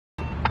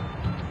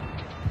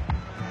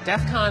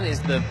DEF CON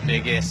is the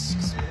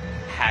biggest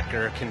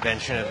hacker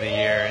convention of the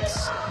year.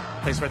 It's a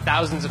place where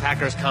thousands of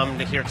hackers come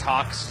to hear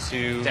talks,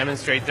 to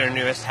demonstrate their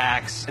newest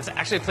hacks. It's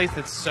actually a place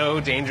that's so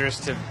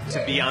dangerous to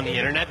be on the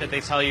internet that they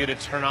tell you to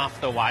turn off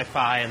the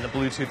Wi-Fi and the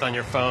Bluetooth on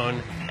your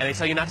phone. And they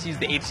tell you not to use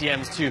the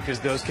ATMs too, because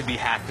those could be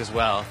hacked as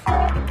well.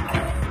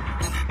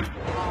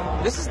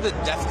 This is the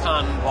DEF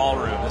CON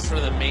ballroom. This is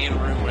sort of the main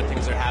room where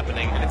things are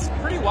happening, and it's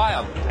pretty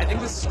wild. I think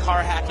this is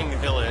car hacking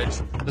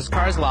village. This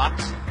car is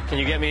locked. Can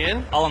you get me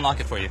in? I'll unlock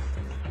it for you.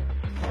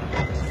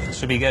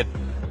 Should be good.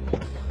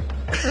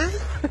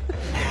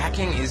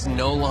 Hacking is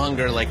no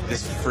longer like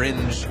this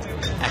fringe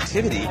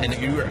activity, and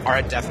if you are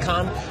at DEF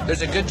CON,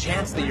 there's a good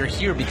chance that you're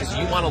here because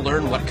you want to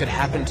learn what could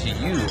happen to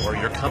you or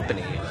your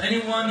company.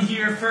 Anyone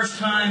here first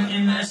time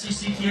in the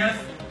SCCTF?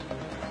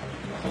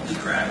 Holy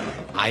crap.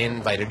 I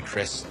invited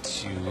Chris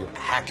to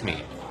hack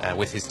me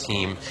with his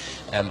team,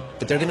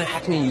 but they're going to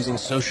hack me using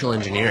social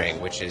engineering,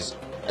 which is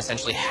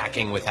essentially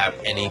hacking without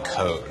any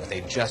code.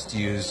 They just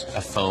use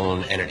a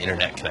phone and an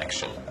internet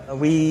connection.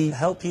 We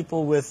help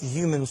people with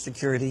human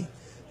security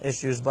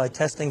issues by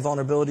testing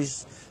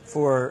vulnerabilities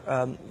for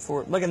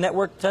like a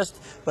network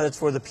test, but it's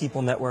for the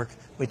people network.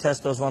 We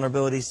test those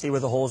vulnerabilities, see where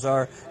the holes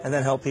are, and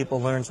then help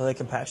people learn so they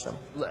can patch them.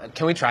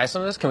 Can we try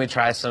some of this? Can we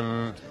try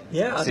some?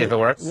 Yeah. See if it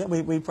works? Yeah,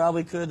 we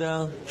probably could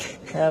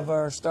have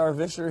our star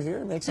visher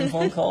here make some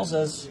phone calls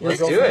as Let's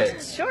do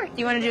it. Sure. Do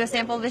you want to do a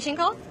sample phishing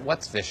call?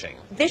 What's phishing?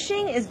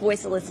 Phishing is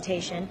voice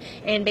solicitation,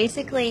 and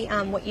basically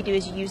what you do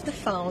is you use the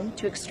phone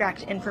to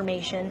extract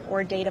information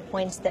or data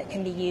points that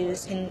can be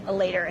used in a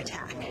later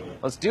attack.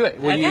 Let's do it.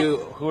 Who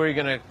are you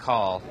going to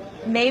call?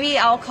 Maybe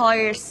I'll call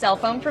your cell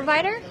phone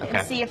provider Okay.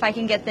 and see if I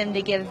can get them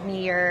to give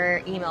me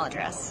your email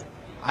address.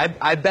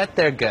 I bet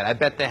they're good. I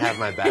bet they have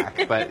my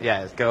back. But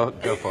yeah, go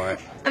for it.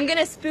 I'm going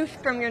to spoof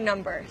from your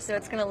number, so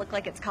it's going to look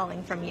like it's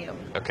calling from you.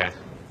 Okay.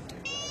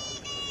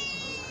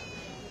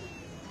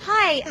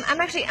 Hi,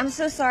 I'm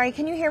so sorry.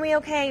 Can you hear me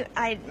okay?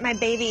 My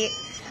baby,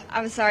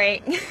 I'm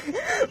sorry.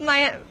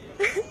 my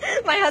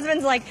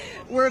husband's like,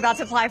 we're about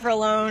to apply for a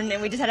loan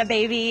and we just had a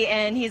baby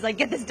and he's like,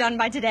 get this done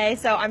by today.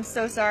 So I'm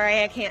so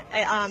sorry. I can't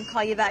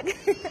call you back.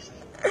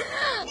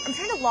 I'm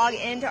trying to log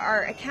into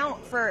our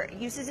account for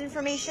usage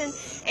information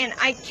and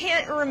I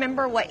can't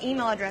remember what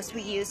email address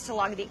we used to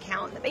log the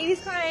account. The baby's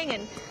crying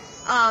and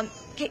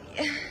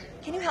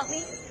can you help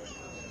me?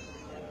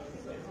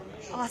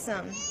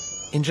 Awesome.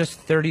 In just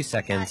 30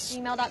 seconds,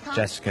 gmail.com?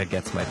 Jessica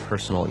gets my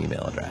personal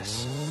email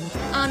address.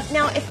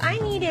 Now, if I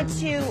needed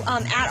to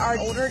add our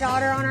older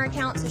daughter on our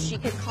account so she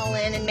could call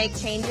in and make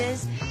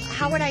changes,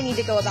 how would I need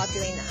to go about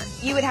doing that?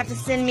 You would have to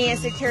send me a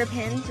secure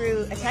PIN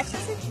through a text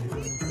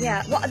message?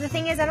 Yeah, well, the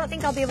thing is, I don't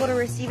think I'll be able to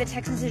receive a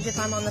text message if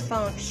I'm on the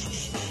phone.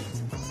 Shh.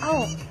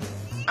 Oh,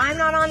 I'm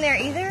not on there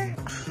either?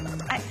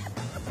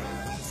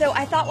 So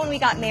I thought when we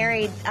got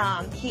married,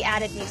 he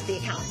added me to the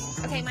account.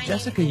 Okay,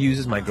 Jessica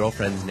uses my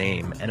girlfriend's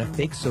name and a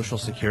fake social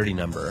security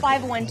number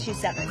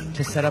 5127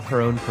 to set up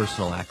her own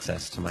personal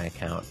access to my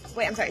account.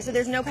 Wait, I'm sorry. So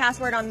there's no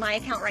password on my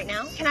account right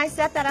now? Can I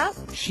set that up?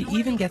 She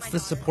even gets the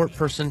support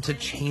person to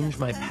change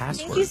my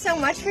password. Thank you so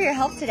much for your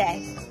help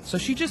today. So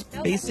she just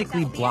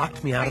basically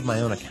blocked me out of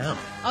my own account.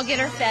 I'll get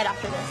her fed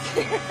after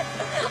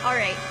this. All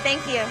right.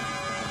 Thank you.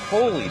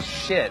 Holy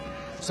shit.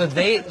 So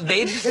they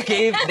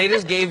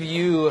just gave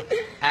you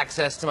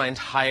access to my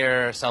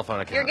entire cell phone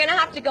account. You're gonna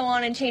have to go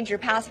on and change your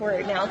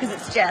password now because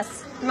it's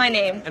Jess, my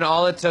name. And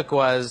all it took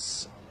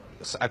was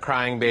a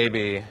crying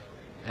baby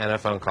and a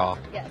phone call.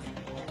 Yes.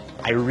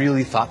 I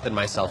really thought that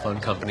my cell phone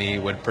company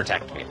would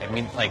protect me. I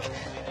mean, like,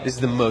 this is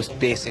the most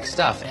basic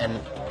stuff,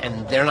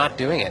 and they're not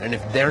doing it. And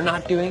if they're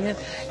not doing it,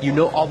 you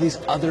know all these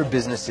other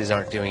businesses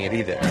aren't doing it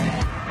either.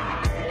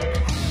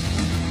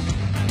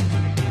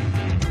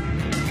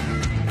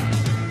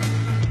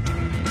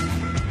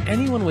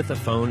 Anyone with a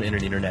phone and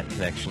an internet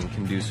connection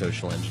can do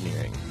social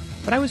engineering.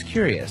 But I was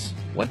curious,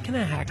 what can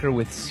a hacker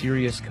with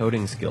serious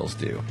coding skills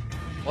do?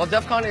 Well,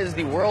 DEF CON is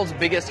the world's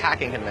biggest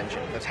hacking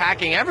convention. It's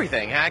hacking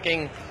everything.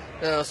 Hacking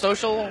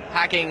social,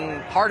 hacking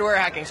hardware,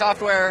 hacking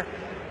software,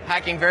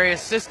 hacking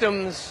various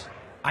systems.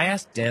 I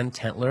asked Dan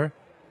Tentler,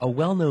 a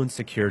well-known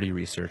security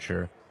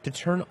researcher, to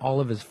turn all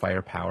of his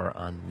firepower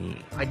on me.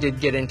 I did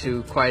get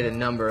into quite a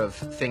number of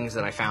things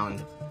that I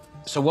found.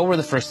 So what were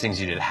the first things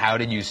you did? How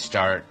did you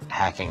start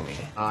hacking me?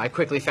 I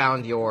quickly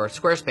found your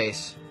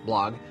Squarespace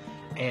blog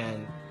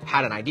and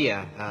had an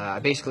idea.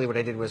 Basically what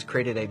I did was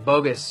created a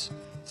bogus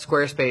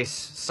Squarespace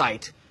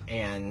site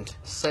and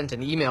sent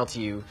an email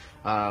to you,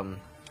 a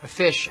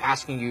phish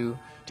asking you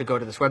to go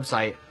to this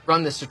website,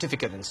 run this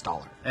certificate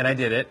installer. And I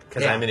did it,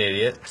 because I'm an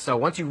idiot. So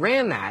once you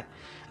ran that,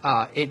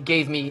 it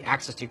gave me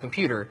access to your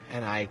computer,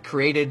 and I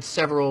created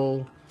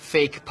several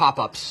fake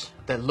pop-ups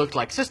that looked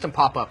like system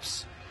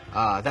pop-ups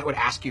that would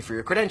ask you for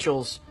your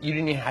credentials. You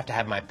didn't even have to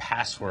have my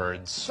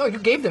passwords. No, you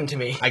gave them to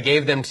me. I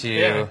gave them to you.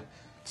 Yeah.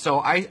 So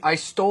I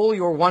stole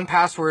your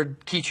 1Password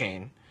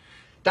keychain.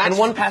 And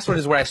 1Password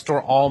is where I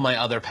store all my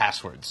other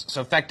passwords.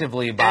 So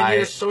effectively by... And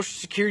your social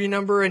security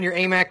number and your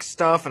Amex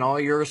stuff and all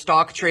your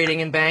stock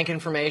trading and bank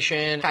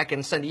information. I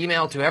can send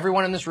email to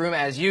everyone in this room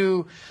as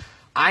you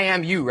I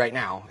am you right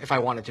now if I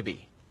want it to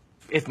be.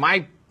 If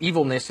my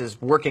evilness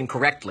is working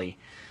correctly,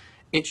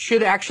 it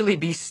should actually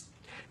be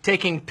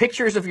taking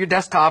pictures of your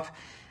desktop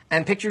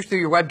and pictures through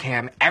your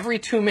webcam every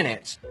 2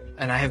 minutes.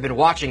 And I have been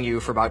watching you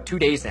for about 2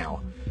 days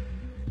now.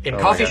 In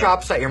coffee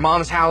shops, at your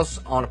mom's house,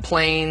 on a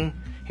plane.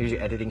 Here's you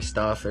editing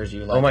stuff. There's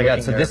you like. Oh my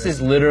God! So this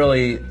is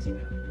literally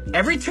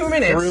every 2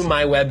 minutes through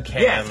my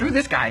webcam. Yeah, through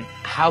this guy.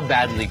 How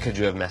badly could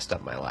you have messed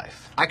up my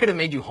life? I could have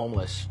made you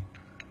homeless.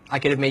 I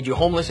could have made you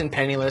homeless and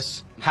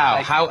penniless. How?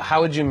 Like,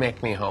 how would you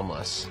make me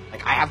homeless?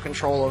 Like, I have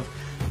control of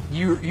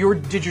your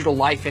digital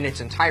life in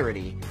its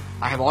entirety.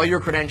 I have all your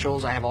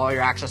credentials. I have all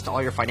your access to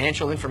all your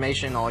financial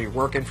information, all your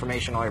work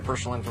information, all your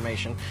personal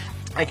information.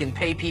 I can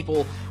pay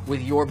people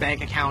with your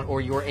bank account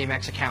or your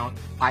Amex account.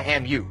 I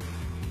am you.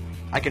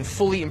 I can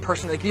fully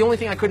impersonate. Like, the only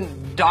thing I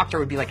couldn't doctor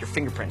would be like your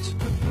fingerprints.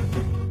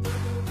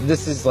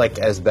 This is like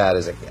as bad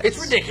as it gets. It's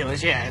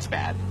ridiculous. Yeah, it's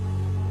bad.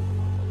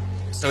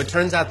 So it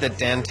turns out that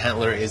Dan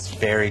Tentler is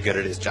very good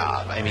at his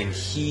job. I mean,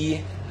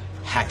 he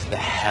hacked the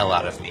hell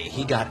out of me.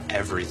 He got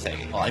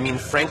everything. Well, I mean,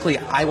 frankly,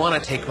 I want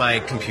to take my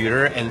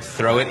computer and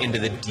throw it into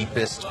the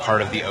deepest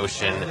part of the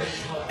ocean,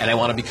 and I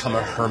want to become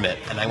a hermit,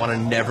 and I want to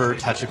never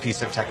touch a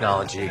piece of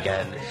technology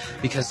again,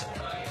 because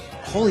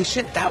holy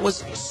shit, that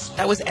was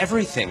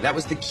everything. That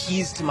was the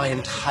keys to my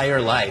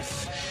entire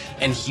life,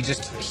 and he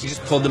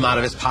just pulled them out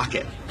of his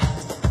pocket.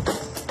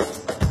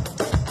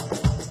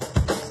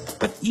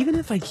 But even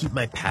if I keep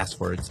my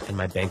passwords and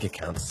my bank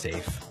accounts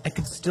safe, I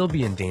could still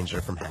be in danger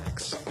from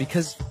hacks.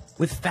 Because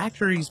with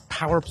factories,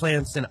 power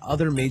plants, and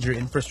other major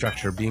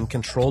infrastructure being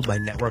controlled by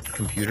networked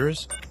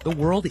computers, the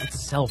world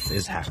itself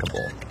is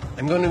hackable.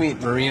 I'm going to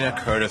meet Marina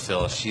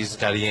Cordofil. She's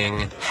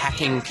studying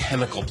hacking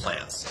chemical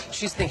plants.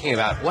 She's thinking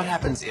about what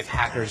happens if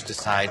hackers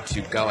decide to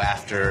go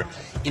after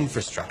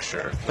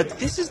infrastructure. But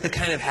this is the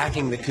kind of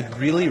hacking that could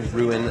really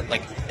ruin,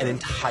 like, an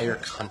entire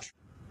country.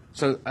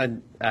 So,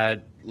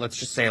 let's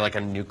just say like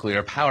a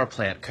nuclear power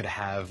plant could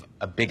have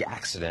a big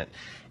accident,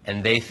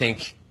 and they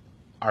think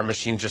our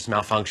machine just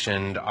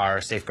malfunctioned, our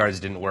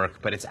safeguards didn't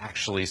work, but it's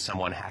actually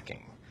someone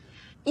hacking.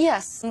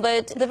 Yes,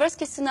 but the worst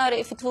case scenario,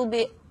 if it will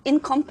be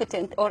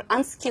incompetent or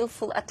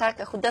unskillful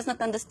attacker who does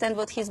not understand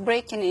what he's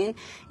breaking in,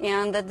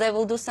 and that they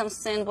will do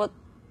something with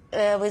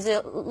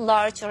a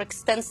large or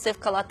extensive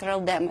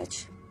collateral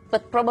damage.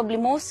 But probably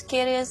most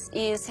scariest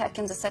is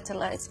hacking the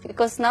satellites,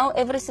 because now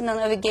everything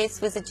navigates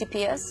with a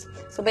GPS.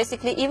 So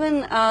basically,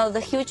 even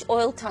the huge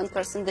oil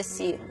tankers in the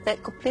sea, they're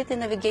completely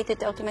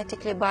navigated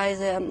automatically by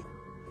the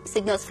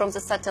signals from the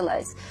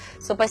satellites.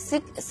 So by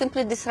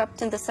simply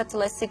disrupting the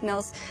satellite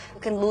signals,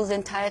 you can lose the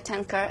entire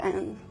tanker,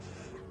 and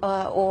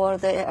or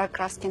the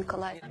aircraft can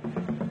collide.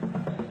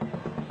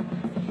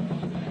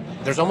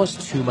 There's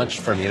almost too much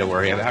for me to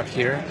worry about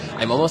here.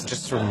 I'm almost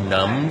just sort of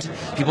numbed.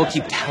 People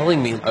keep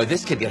telling me, oh,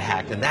 this could get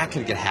hacked, and that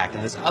could get hacked,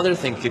 and this other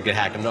thing could get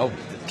hacked, and oh,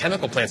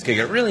 chemical plants could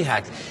get really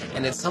hacked.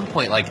 And at some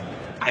point, like,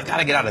 I've got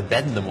to get out of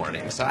bed in the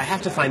morning. So I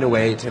have to find a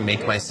way to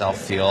make myself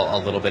feel a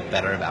little bit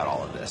better about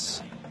all of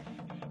this.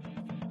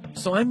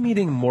 So I'm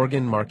meeting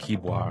Morgan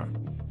Marquiboire,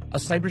 a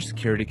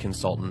cybersecurity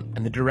consultant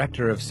and the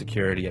director of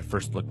security at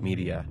First Look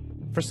Media,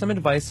 for some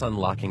advice on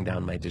locking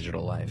down my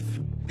digital life.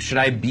 Should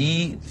I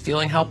be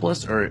feeling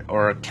helpless,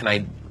 or can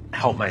I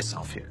help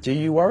myself here? Do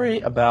you worry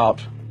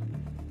about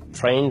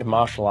trained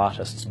martial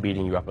artists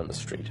beating you up in the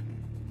street?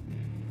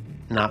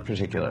 Not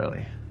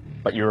particularly.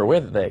 But you're aware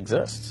that they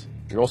exist.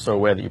 You're also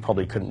aware that you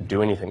probably couldn't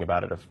do anything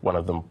about it if one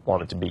of them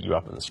wanted to beat you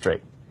up in the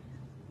street.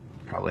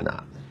 Probably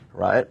not.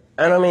 Right?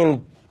 And I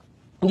mean,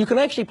 you can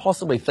actually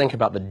possibly think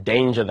about the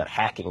danger that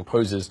hacking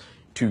poses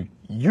to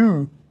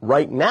you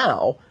right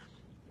now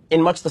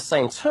in much the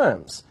same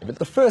terms. But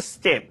the first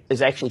step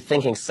is actually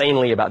thinking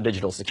sanely about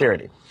digital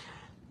security,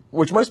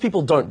 which most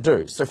people don't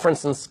do. So for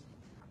instance,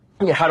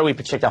 how do we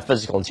protect our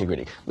physical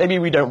integrity? Maybe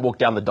we don't walk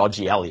down the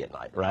dodgy alley at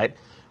night, right?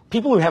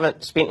 People who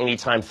haven't spent any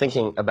time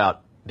thinking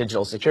about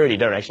digital security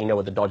don't actually know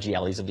what the dodgy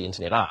alleys of the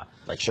internet are.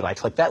 Like, should I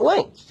click that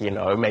link? You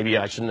know, maybe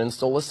I shouldn't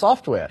install this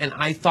software. And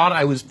I thought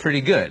I was pretty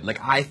good. Like,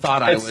 I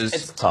thought I was...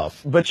 It's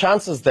tough. But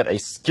chances that a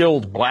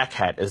skilled black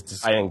hat is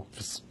deciding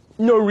for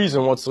no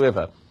reason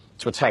whatsoever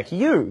to attack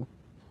you,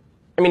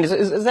 I mean,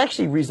 it's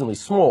actually reasonably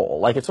small.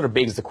 Like, it sort of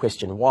begs the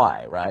question,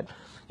 why, right?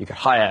 You could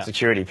hire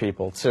security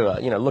people to,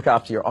 you know, look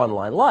after your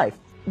online life,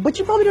 but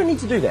you probably don't need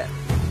to do that.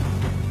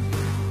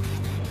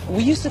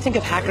 We used to think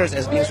of hackers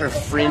as being sort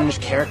of fringe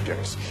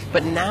characters,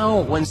 but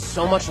now when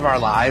so much of our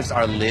lives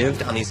are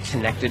lived on these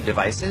connected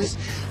devices,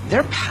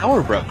 they're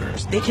power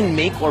brokers. They can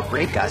make or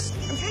break us.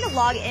 I'm trying to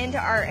log into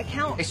our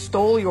account. They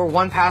stole your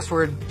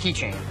 1Password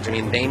keychain. I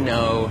mean, they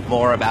know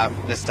more about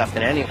this stuff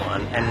than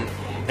anyone, and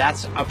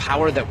that's a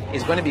power that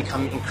is going to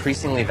become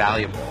increasingly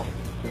valuable.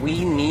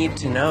 We need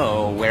to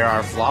know where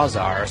our flaws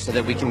are so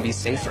that we can be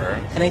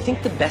safer. And I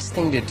think the best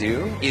thing to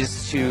do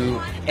is to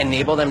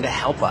enable them to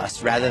help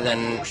us rather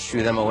than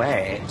shoo them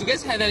away. Do you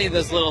guys have any of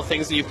those little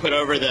things that you put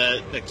over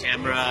the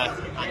camera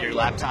on your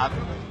laptop?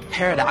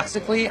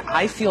 Paradoxically,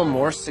 I feel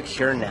more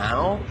secure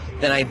now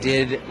than I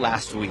did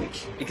last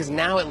week, because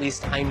now at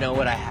least I know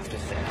what I have to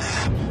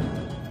fix.